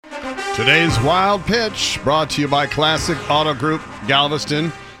Today's Wild Pitch brought to you by Classic Auto Group,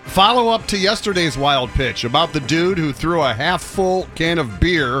 Galveston. Follow up to yesterday's Wild Pitch about the dude who threw a half-full can of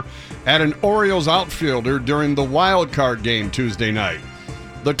beer at an Orioles outfielder during the wild card game Tuesday night.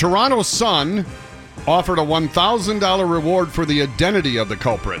 The Toronto Sun offered a $1,000 reward for the identity of the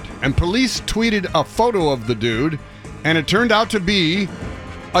culprit, and police tweeted a photo of the dude, and it turned out to be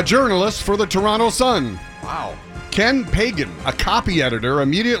a journalist for the Toronto Sun. Wow. Ken Pagan, a copy editor,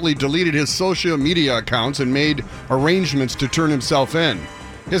 immediately deleted his social media accounts and made arrangements to turn himself in.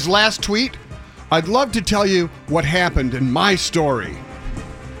 His last tweet, "I'd love to tell you what happened in my story."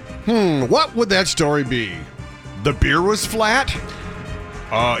 What would that story be? The beer was flat?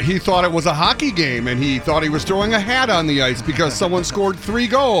 He thought it was a hockey game and he thought he was throwing a hat on the ice because someone scored 3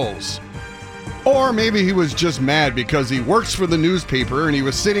 goals. Or maybe he was just mad because he works for the newspaper and he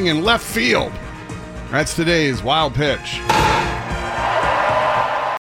was sitting in left field. That's today's Wild Pitch.